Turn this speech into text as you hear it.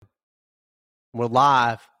We're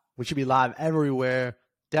live. We should be live everywhere.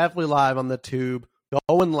 Definitely live on the tube.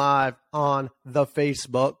 Going live on the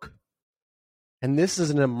Facebook. And this is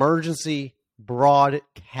an emergency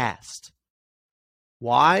broadcast.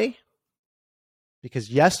 Why? Because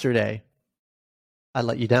yesterday, I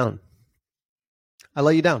let you down.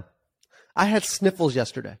 I had sniffles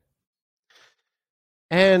yesterday.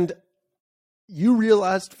 And you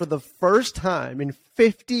realized for the first time in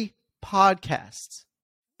 50 podcasts,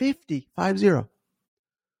 50,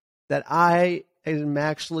 that I am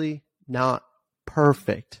actually not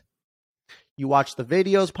perfect. You watch the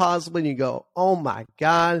videos possibly and you go, oh my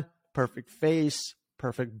God, perfect face,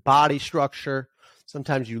 perfect body structure.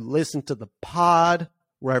 Sometimes you listen to the pod,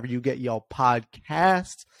 wherever you get your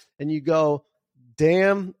podcasts, and you go,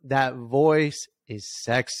 damn, that voice is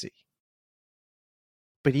sexy.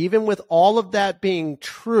 But even with all of that being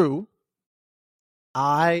true,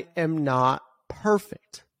 I am not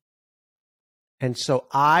perfect. And so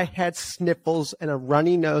I had sniffles and a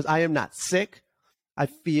runny nose. I am not sick. I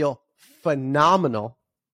feel phenomenal,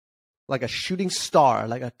 like a shooting star,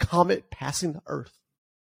 like a comet passing the Earth,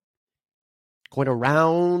 going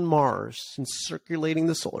around Mars and circulating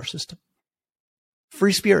the solar system.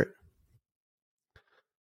 Free spirit.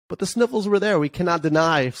 But the sniffles were there. We cannot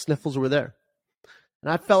deny sniffles were there.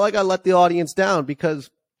 And I felt like I let the audience down because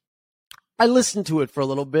I listened to it for a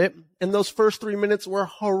little bit, and those first 3 minutes were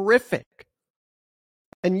horrific.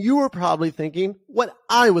 And you were probably thinking what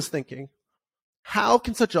I was thinking. How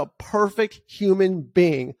can such a perfect human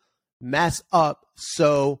being mess up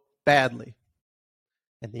so badly?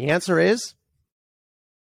 And the answer is,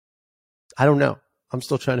 I don't know. I'm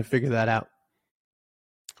still trying to figure that out.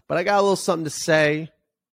 But I got a little something to say.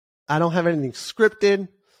 I don't have anything scripted.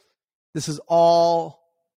 This is all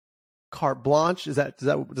carte blanche. Does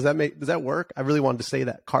that work? I really wanted to say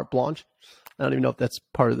that, carte blanche. I don't even know if that's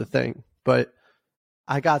part of the thing, but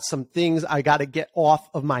I got some things I got to get off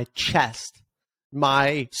of my chest,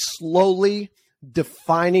 my slowly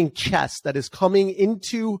defining chest that is coming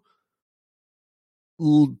into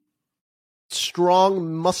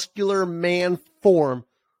strong, muscular man form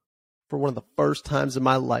for one of the first times in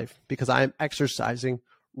my life because I am exercising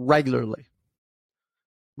regularly.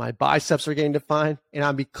 My biceps are getting defined, and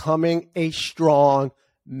I'm becoming a strong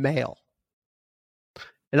male.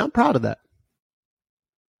 And I'm proud of that.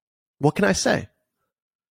 What can I say?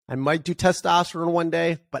 I might do testosterone one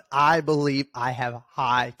day, but I believe I have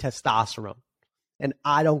high testosterone, and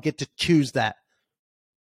I don't get to choose that.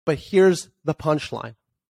 But here's the punchline.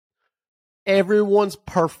 Everyone's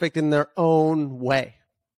perfect in their own way.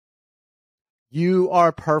 You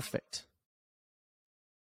are perfect.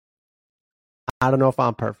 I don't know if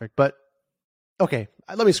I'm perfect, but okay,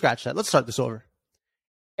 let me scratch that. Let's start this over.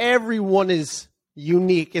 Everyone is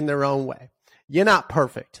unique in their own way. You're not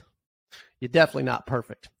perfect. You're definitely not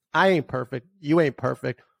perfect. I ain't perfect. You ain't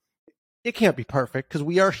perfect. It can't be perfect because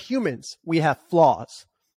we are humans. We have flaws.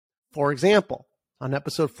 For example, on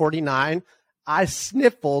episode 49, I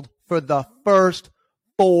sniffled for the first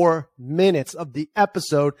 4 minutes of the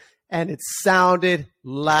episode, and it sounded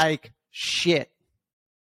like shit.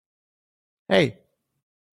 Hey,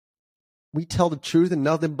 we tell the truth and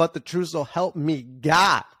nothing but the truth, so help me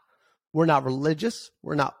God. We're not religious.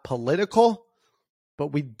 We're not political. But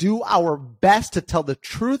we do our best to tell the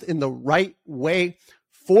truth in the right way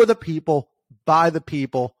for the people, by the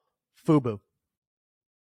people. FUBU.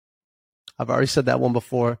 I've already said that one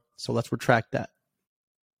before, so let's retract that.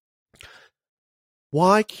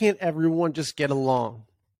 Why can't everyone just get along?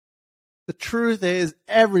 The truth is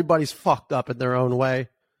everybody's fucked up in their own way.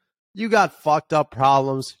 You got fucked up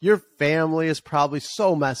problems. Your family is probably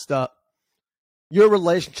so messed up. Your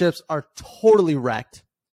relationships are totally wrecked.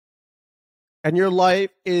 And your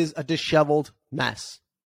life is a disheveled mess.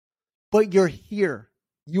 But you're here.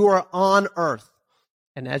 You are on Earth.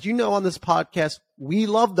 And as you know on this podcast, we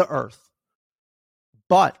love the Earth.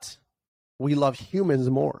 But we love humans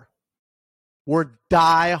more. We're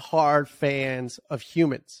die-hard fans of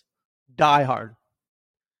humans. Die-hard.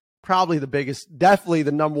 Probably the biggest, definitely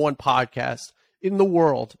the number one podcast in the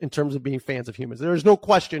world in terms of being fans of humans. There is no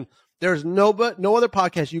question. There's no other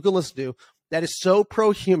podcast you can listen to that is so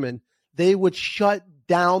pro-human, they would shut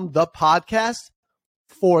down the podcast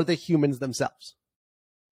for the humans themselves.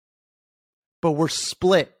 But we're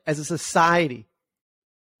split as a society.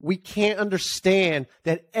 We can't understand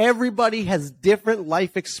that everybody has different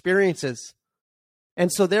life experiences.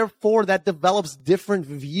 And so therefore that develops different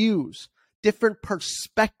views, different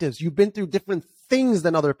perspectives. You've been through different things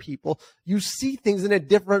than other people. You see things in a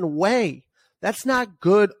different way. That's not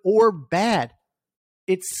good or bad.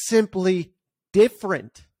 It's simply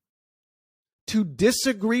different. To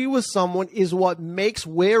disagree with someone is what makes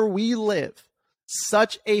where we live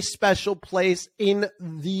such a special place in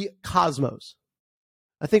the cosmos.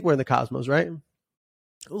 I think we're in the cosmos, right?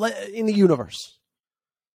 In the universe.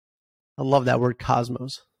 I love that word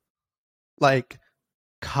cosmos. Like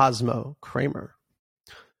Cosmo Kramer,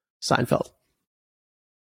 Seinfeld.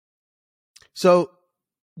 So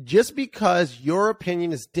just because your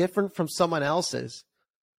opinion is different from someone else's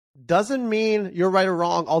doesn't mean you're right or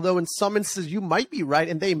wrong, although in some instances you might be right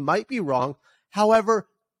and they might be wrong. However,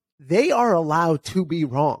 they are allowed to be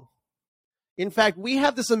wrong. In fact, we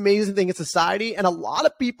have this amazing thing in society, and a lot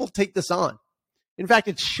of people take this on. In fact,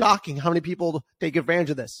 it's shocking how many people take advantage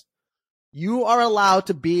of this. You are allowed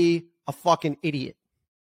to be a fucking idiot.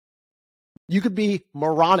 You could be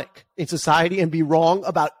moronic in society and be wrong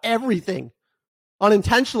about everything,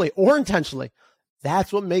 unintentionally or intentionally.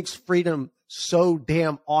 That's what makes freedom so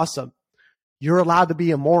damn awesome. You're allowed to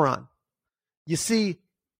be a moron. You see,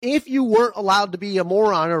 if you weren't allowed to be a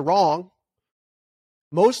moron or wrong,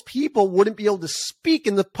 most people wouldn't be able to speak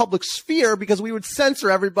in the public sphere because we would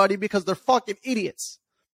censor everybody because they're fucking idiots.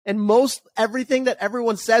 And most everything that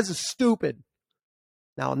everyone says is stupid.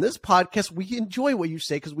 Now, on this podcast, we enjoy what you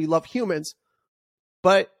say because we love humans.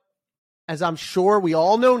 But as I'm sure we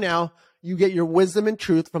all know now, you get your wisdom and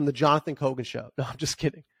truth from the Jonathan Kogan Show. No, I'm just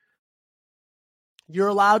kidding. You're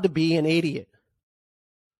allowed to be an idiot.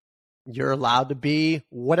 You're allowed to be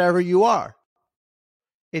whatever you are.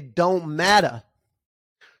 It don't matter.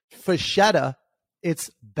 Fashetta, it's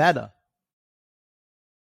better.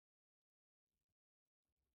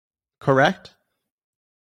 Correct?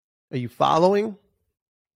 Are you following?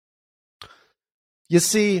 You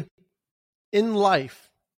see, in life,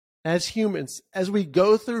 as humans, as we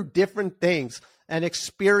go through different things and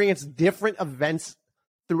experience different events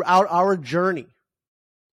throughout our journey,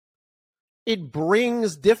 it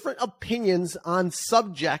brings different opinions on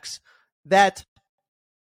subjects that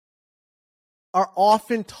are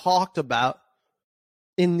often talked about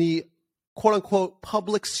in the quote-unquote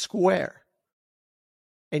public square.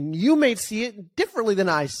 And you may see it differently than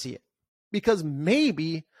I see it, because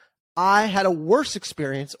maybe I had a worse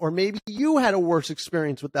experience, or maybe you had a worse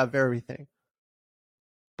experience with that very thing.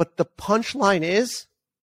 But the punchline is,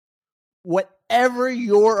 whatever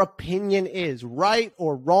your opinion is, right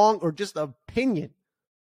or wrong, or just opinion,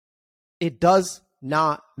 it does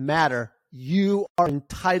not matter. You are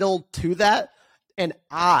entitled to that, and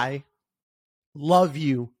I love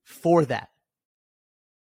you for that.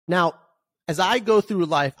 Now, as I go through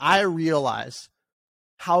life, I realize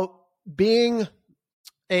how being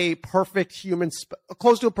a perfect human,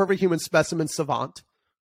 close to a perfect human specimen savant,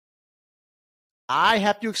 I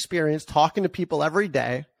have to experience talking to people every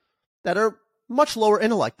day that are much lower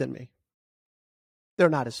intellect than me. They're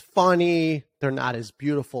not as funny. They're not as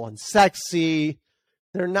beautiful and sexy.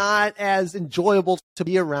 They're not as enjoyable to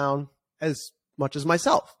be around as much as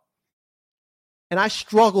myself. And I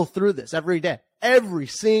struggle through this every day. Every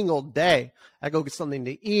single day, I go get something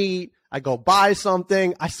to eat. I go buy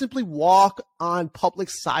something. I simply walk on public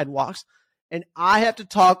sidewalks, and I have to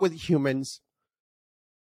talk with humans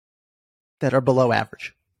that are below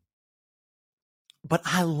average. But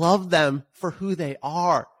I love them for who they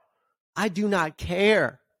are. I do not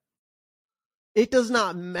care. It does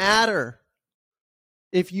not matter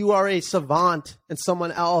if you are a savant and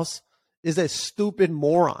someone else is a stupid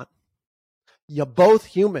moron. You're both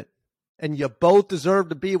human, and you both deserve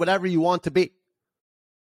to be whatever you want to be.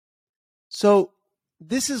 So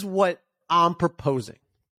this is what I'm proposing.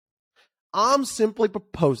 I'm simply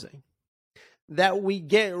proposing that we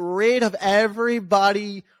get rid of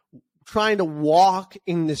everybody trying to walk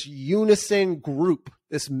in this unison group,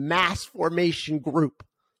 this mass formation group,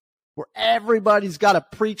 where everybody's got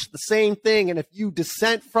to preach the same thing. And if you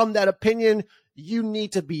dissent from that opinion, you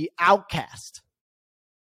need to be outcast.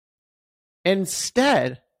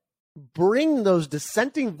 Instead, bring those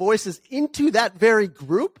dissenting voices into that very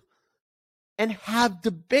group and have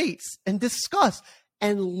debates and discuss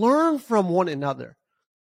and learn from one another.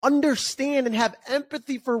 Understand and have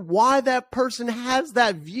empathy for why that person has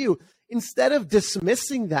that view. Instead of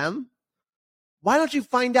dismissing them, why don't you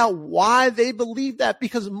find out why they believe that?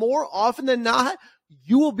 Because more often than not,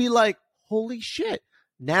 you will be like, holy shit,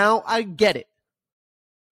 now I get it.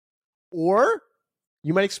 Or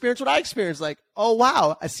you might experience what I experienced, like, oh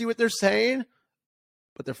wow, I see what they're saying,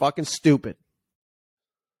 but they're fucking stupid.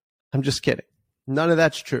 I'm just kidding. None of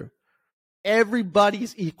that's true.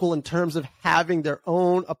 Everybody's equal in terms of having their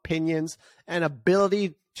own opinions and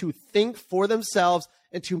ability to think for themselves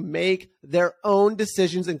and to make their own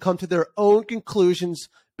decisions and come to their own conclusions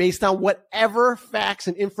based on whatever facts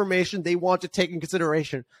and information they want to take in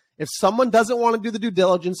consideration. If someone doesn't want to do the due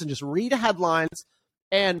diligence and just read headlines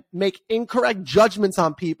and make incorrect judgments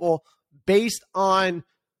on people based on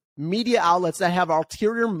media outlets that have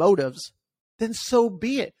ulterior motives, then so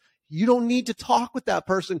be it. You don't need to talk with that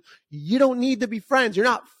person. You don't need to be friends. You're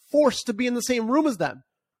not forced to be in the same room as them.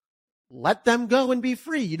 Let them go and be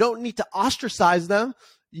free. You don't need to ostracize them.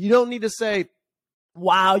 You don't need to say,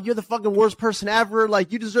 wow, you're the fucking worst person ever.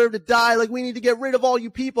 Like, you deserve to die. Like, we need to get rid of all you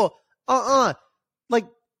people. Like,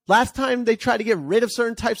 last time they tried to get rid of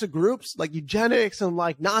certain types of groups, like eugenics and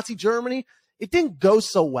like Nazi Germany, it didn't go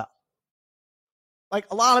so well. Like,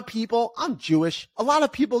 a lot of people, I'm Jewish, a lot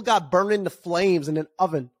of people got burned into flames in an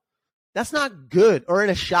oven. That's not good. Or in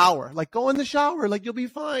a shower. Like, go in the shower. Like, you'll be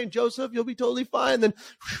fine, Joseph. You'll be totally fine. And then,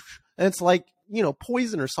 and it's like, you know,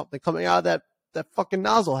 poison or something coming out of that fucking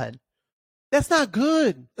nozzle head. That's not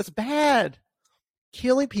good. That's bad.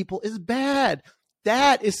 Killing people is bad.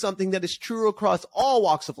 That is something that is true across all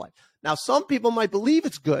walks of life. Now, some people might believe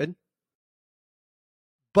it's good,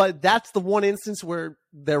 but that's the one instance where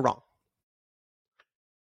they're wrong.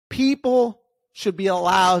 People should be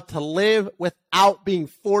allowed to live without being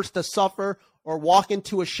forced to suffer or walk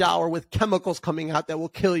into a shower with chemicals coming out that will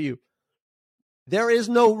kill you. There is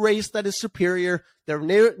no race that is superior. There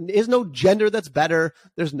is no gender that's better.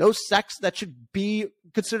 There's no sex that should be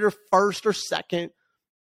considered first or second.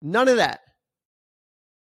 None of that.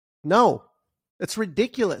 No, it's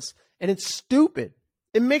ridiculous and it's stupid.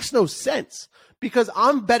 It makes no sense because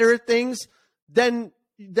I'm better at things than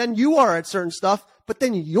you are at certain stuff, but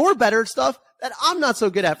then you're better at stuff that I'm not so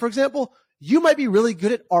good at. For example, you might be really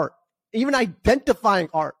good at art, even identifying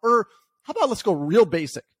art, or how about let's go real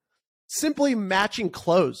basic. Simply matching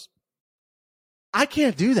clothes. I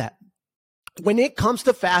can't do that. When it comes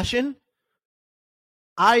to fashion,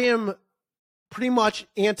 I am pretty much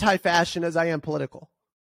anti-fashion as I am political.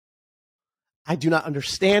 I do not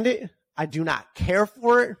understand it. I do not care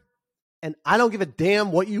for it. And I don't give a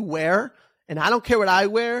damn what you wear. And I don't care what I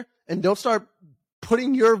wear. And don't start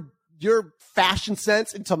putting your fashion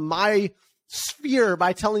sense into my sphere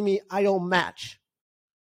by telling me I don't match.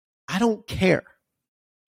 I don't care.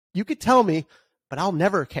 You could tell me, but I'll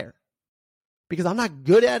never care because I'm not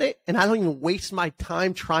good at it. And I don't even waste my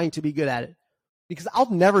time trying to be good at it because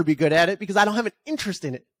I'll never be good at it because I don't have an interest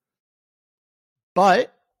in it.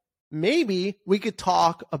 But maybe we could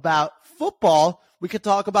talk about football. We could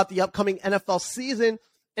talk about the upcoming NFL season,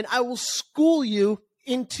 and I will school you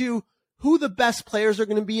into who the best players are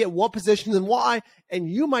going to be at what positions and why. And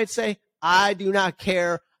you might say, I do not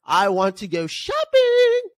care. I want to go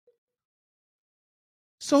shopping.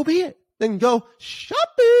 So be it. Then go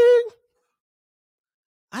shopping.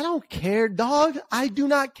 I don't care, dog. I do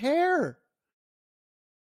not care.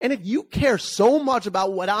 And if you care so much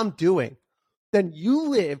about what I'm doing, then you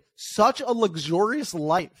live such a luxurious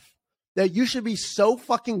life that you should be so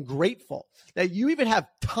fucking grateful that you even have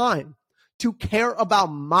time to care about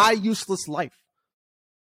my useless life.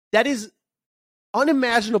 That is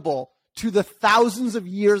unimaginable to the thousands of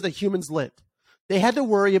years that humans lived. They had to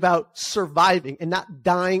worry about surviving and not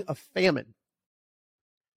dying of famine.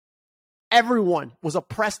 Everyone was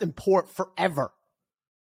oppressed and poor forever.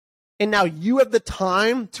 And now you have the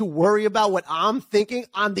time to worry about what I'm thinking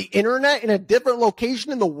on the internet in a different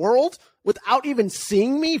location in the world without even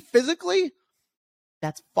seeing me physically?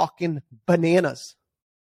 That's fucking bananas.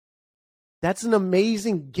 That's an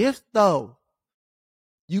amazing gift, though.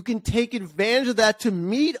 You can take advantage of that to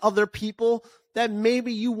meet other people that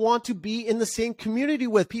maybe you want to be in the same community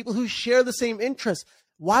with, people who share the same interests.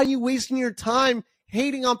 Why are you wasting your time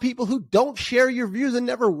hating on people who don't share your views and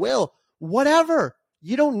never will? Whatever.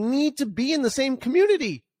 You don't need to be in the same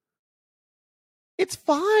community. It's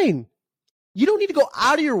fine. You don't need to go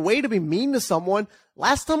out of your way to be mean to someone.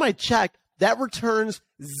 Last time I checked, that returns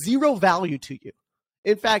zero value to you.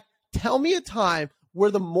 In fact, tell me a time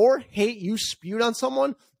where the more hate you spewed on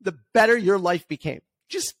someone, the better your life became.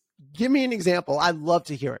 Just give me an example. I'd love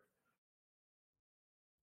to hear it.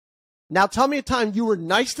 Now tell me a time you were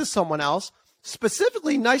nice to someone else,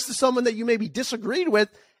 specifically nice to someone that you maybe disagreed with,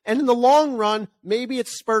 and in the long run, maybe it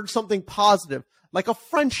spurred something positive, like a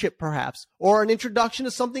friendship perhaps, or an introduction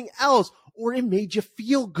to something else, or it made you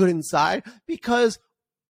feel good inside because,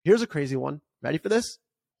 here's a crazy one. Ready for this?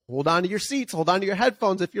 Hold on to your seats. Hold on to your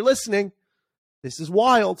headphones if you're listening. This is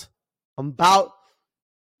wild. Your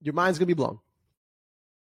mind's going to be blown.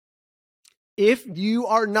 If you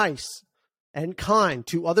are nice and kind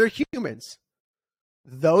to other humans,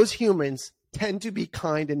 those humans tend to be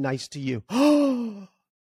kind and nice to you.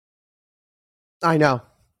 I know.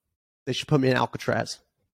 They should put me in Alcatraz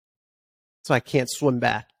so I can't swim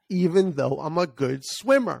back, even though I'm a good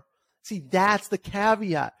swimmer. See, that's the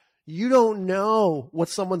caveat. You don't know what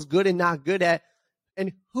someone's good and not good at.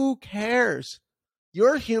 And who cares?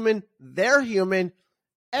 You're human. They're human.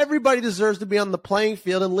 Everybody deserves to be on the playing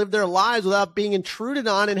field and live their lives without being intruded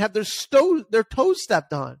on and have their toes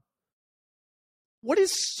stepped on. What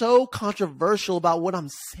is so controversial about what I'm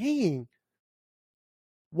saying?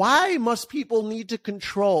 Why must people need to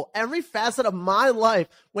control every facet of my life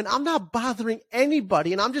when I'm not bothering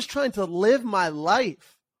anybody and I'm just trying to live my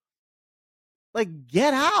life? Like,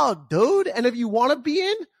 get out, dude. And if you want to be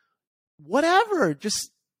in, whatever.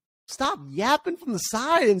 Just stop yapping from the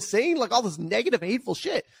side and saying like all this negative, hateful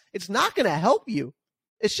shit. It's not going to help you.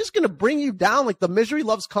 It's just going to bring you down. Like the misery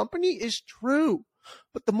loves company is true.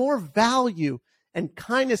 But the more value and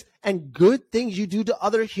kindness and good things you do to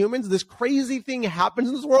other humans, this crazy thing happens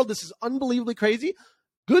in this world. This is unbelievably crazy.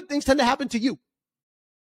 Good things tend to happen to you.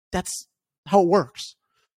 That's how it works.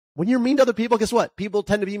 When you're mean to other people, guess what? People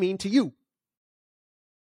tend to be mean to you.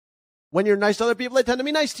 When you're nice to other people, they tend to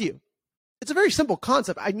be nice to you. It's a very simple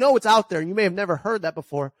concept. I know it's out there and you may have never heard that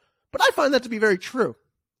before, but I find that to be very true.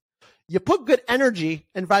 You put good energy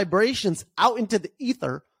and vibrations out into the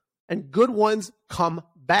ether and good ones come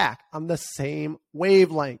back on the same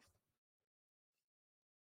wavelength.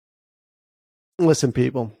 Listen,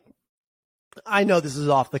 people, I know this is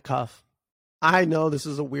off the cuff. I know this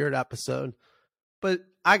is a weird episode, but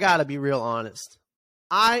I gotta be real honest.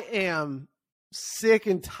 I am sick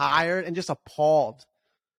and tired and just appalled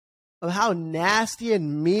of how nasty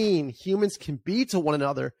and mean humans can be to one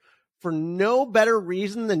another for no better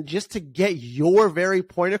reason than just to get your very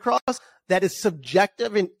point across that is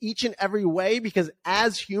subjective in each and every way, because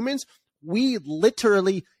as humans, we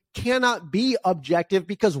literally cannot be objective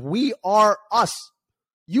because we are us.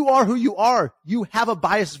 You are who you are. You have a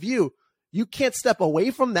biased view. You can't step away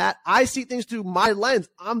from that. I see things through my lens.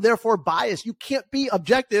 I'm therefore biased. You can't be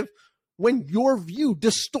objective when your view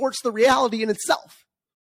distorts the reality in itself.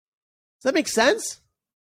 Does that make sense?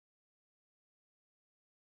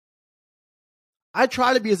 I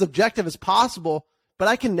try to be as objective as possible, but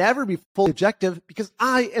I can never be fully objective because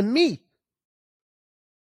I am me.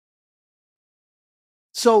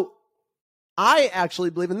 So I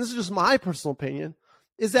actually believe, and this is just my personal opinion,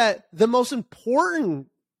 is that the most important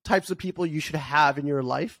types of people you should have in your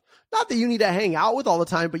life, not that you need to hang out with all the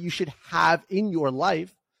time, but you should have in your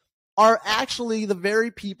life, are actually the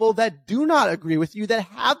very people that do not agree with you, that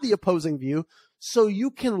have the opposing view, so you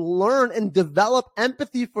can learn and develop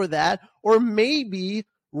empathy for that, or maybe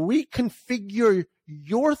reconfigure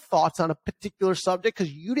your thoughts on a particular subject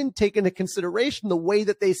because you didn't take into consideration the way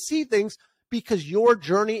that they see things because your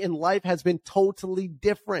journey in life has been totally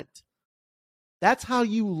different. That's how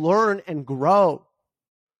you learn and grow.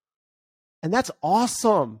 And that's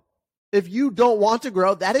awesome. If you don't want to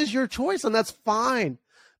grow, that is your choice, and that's fine.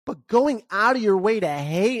 But going out of your way to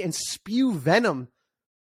hate and spew venom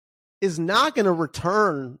is not going to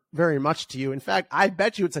return very much to you. In fact, I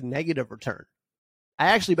bet you it's a negative return. I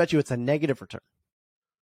actually bet you it's a negative return.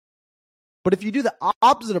 But if you do the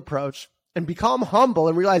opposite approach and become humble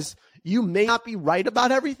and realize you may not be right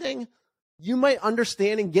about everything, you might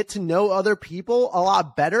understand and get to know other people a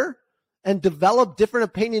lot better and develop different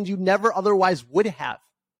opinions you never otherwise would have.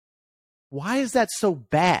 Why is that so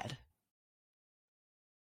bad?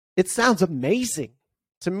 It sounds amazing.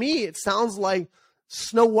 To me, it sounds like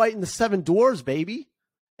Snow White and the Seven Dwarfs, baby.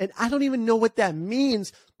 And I don't even know what that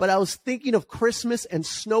means, but I was thinking of Christmas and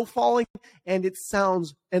snow falling, and it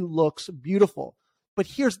sounds and looks beautiful. But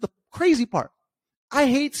here's the crazy part. I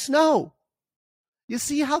hate snow. You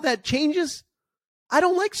see how that changes? I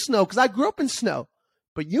don't like snow because I grew up in snow.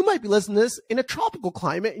 But you might be listening to this in a tropical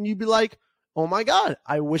climate, and you'd be like, oh my God,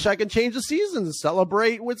 I wish I could change the seasons and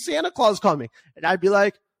celebrate with Santa Claus coming. And I'd be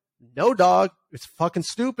like, no, dog, it's fucking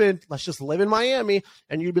stupid. Let's just live in Miami.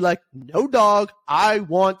 And you'd be like, no, dog, I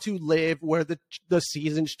want to live where the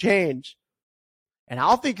seasons change. And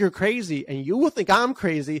I'll think you're crazy, and you will think I'm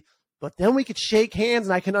crazy, but then we could shake hands,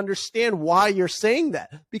 and I can understand why you're saying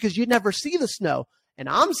that, because you never see the snow. And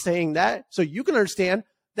I'm saying that so you can understand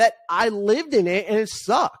that I lived in it, and it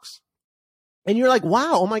sucks. And you're like,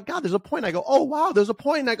 wow, oh my God, there's a point. I go, oh, wow, there's a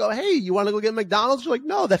point. And I go, hey, you want to go get McDonald's? You're like,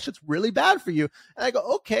 no, that shit's really bad for you. And I go,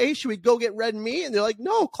 okay, should we go get red meat? And they're like,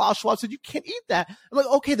 no, Klaus Schwab said you can't eat that. I'm like,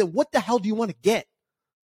 okay, then what the hell do you want to get?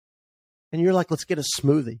 And you're like, let's get a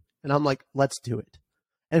smoothie. And I'm like, let's do it.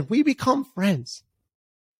 And we become friends.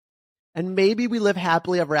 And maybe we live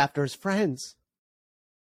happily ever after as friends.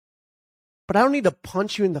 But I don't need to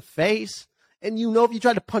punch you in the face. And you know, if you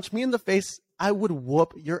tried to punch me in the face, I would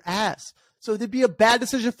whoop your ass. So it'd be a bad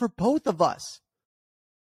decision for both of us.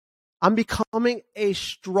 I'm becoming a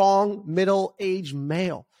strong middle-aged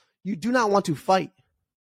male. You do not want to fight.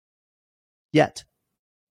 Yet.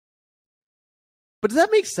 But does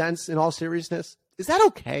that make sense in all seriousness? Is that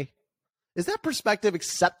okay? Is that perspective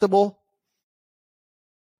acceptable?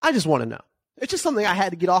 I just want to know. It's just something I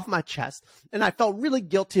had to get off my chest. And I felt really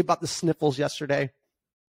guilty about the sniffles yesterday.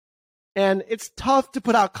 And it's tough to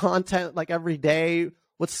put out content like every day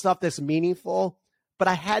with stuff that's meaningful. But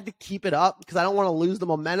I had to keep it up because I don't want to lose the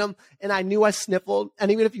momentum. And I knew I sniffled.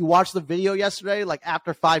 And even if you watched the video yesterday, like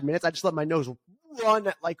after 5 minutes, I just let my nose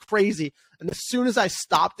run like crazy. And as soon as I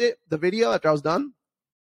stopped it, the video, after I was done,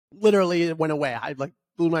 literally it went away. I like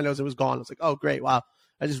blew my nose. It was gone. I was like, oh, great. Wow.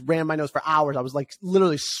 I just ran my nose for hours. I was like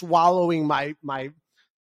literally swallowing my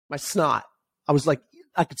snot. I was like,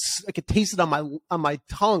 I could taste it on my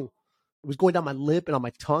tongue. It was going down my lip and on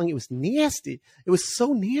my tongue. It was nasty. It was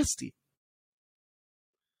so nasty.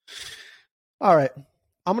 All right.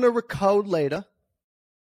 I'm going to recode later.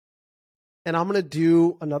 And I'm going to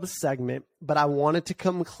do another segment, but I wanted to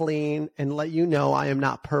come clean and let you know I am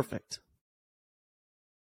not perfect.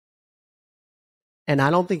 And I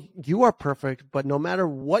don't think you are perfect, but no matter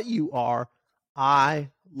what you are, I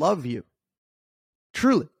love you.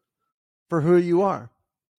 Truly, for who you are.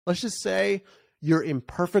 Let's just say you're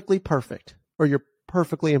imperfectly perfect or you're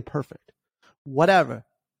perfectly imperfect. Whatever.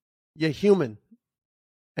 You're human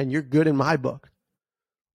and you're good in my book.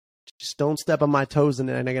 Just don't step on my toes in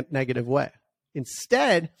a negative way.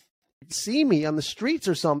 Instead, if you see me on the streets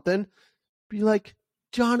or something, be like,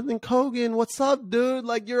 Jonathan Kogan, what's up, dude?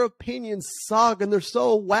 Like, your opinions suck and they're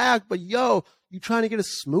so whack, but yo, you trying to get a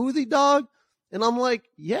smoothie, dog? And I'm like,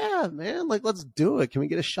 yeah, man, like, let's do it. Can we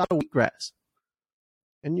get a shot of wheatgrass?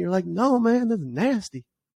 And you're like, no, man, that's nasty.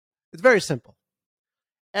 It's very simple.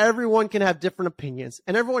 Everyone can have different opinions,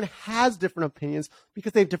 and everyone has different opinions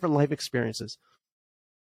because they have different life experiences.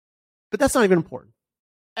 But that's not even important.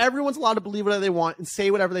 Everyone's allowed to believe whatever they want and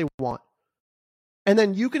say whatever they want. And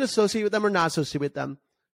then you can associate with them or not associate with them.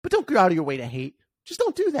 But don't go out of your way to hate. Just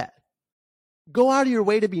don't do that. Go out of your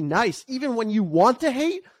way to be nice. Even when you want to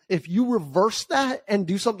hate, if you reverse that and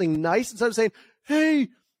do something nice instead of saying, hey,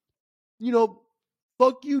 you know,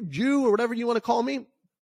 fuck you, Jew, or whatever you want to call me.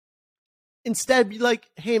 Instead, be like,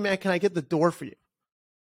 hey, man, can I get the door for you?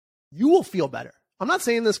 You will feel better. I'm not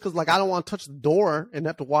saying this because, like, I don't want to touch the door and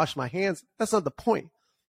have to wash my hands. That's not the point.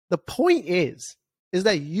 The point is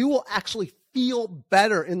that you will actually feel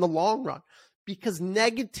better in the long run because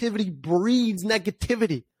negativity breeds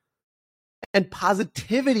negativity. And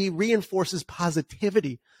positivity reinforces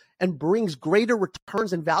positivity and brings greater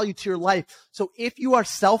returns and value to your life. So if you are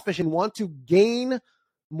selfish and want to gain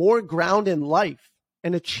more ground in life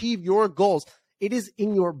and achieve your goals, it is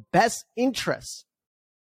in your best interest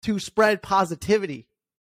to spread positivity.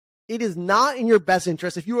 It is not in your best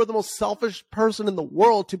interest if you are the most selfish person in the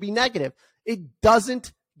world to be negative. It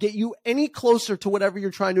doesn't get you any closer to whatever you're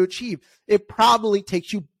trying to achieve. It probably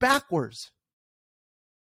takes you backwards.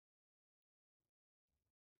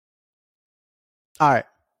 All right.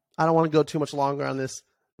 I don't want to go too much longer on this.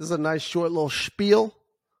 This is a nice short little spiel.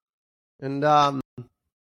 And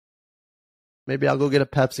maybe I'll go get a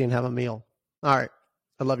Pepsi and have a meal. All right.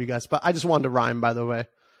 I love you guys. But I just wanted to rhyme, by the way.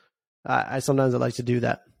 I sometimes like to do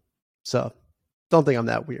that. So don't think I'm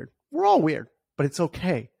that weird. We're all weird, but it's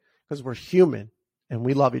okay because we're human and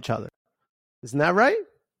we love each other. Isn't that right?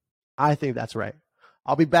 I think that's right.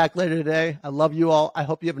 I'll be back later today. I love you all. I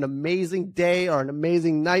hope you have an amazing day or an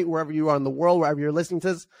amazing night wherever you are in the world, wherever you're listening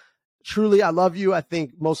to this. Truly, I love you. I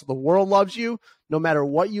think most of the world loves you, no matter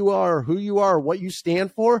what you are or who you are or what you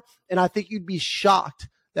stand for. And I think you'd be shocked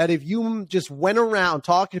that if you just went around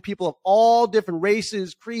talking to people of all different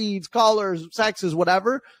races, creeds, colors, sexes,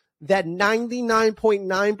 whatever, that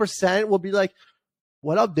 99.9% will be like,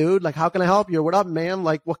 what up, dude? Like, how can I help you? Or what up, man?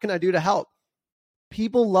 Like, what can I do to help?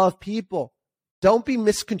 People love people. Don't be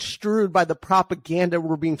misconstrued by the propaganda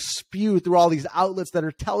we're being spewed through all these outlets that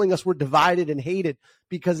are telling us we're divided and hated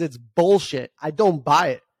because it's bullshit. I don't buy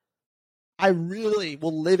it. I really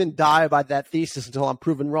will live and die by that thesis until I'm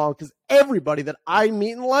proven wrong because everybody that I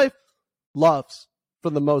meet in life loves for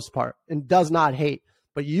the most part and does not hate.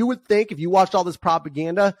 But you would think if you watched all this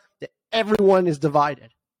propaganda that everyone is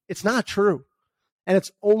divided. It's not true. And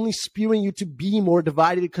it's only spewing you to be more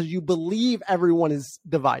divided because you believe everyone is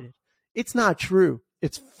divided. It's not true.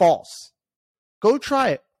 It's false. Go try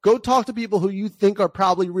it. Go talk to people who you think are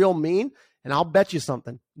probably real mean, and I'll bet you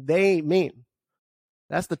something. They ain't mean.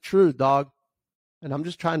 That's the truth, dog. And I'm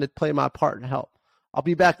just trying to play my part and help. I'll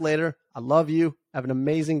be back later. I love you. Have an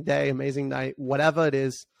amazing day, amazing night, whatever it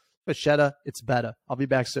is. Vachetta, it's better. I'll be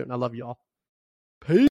back soon. I love you all. Peace.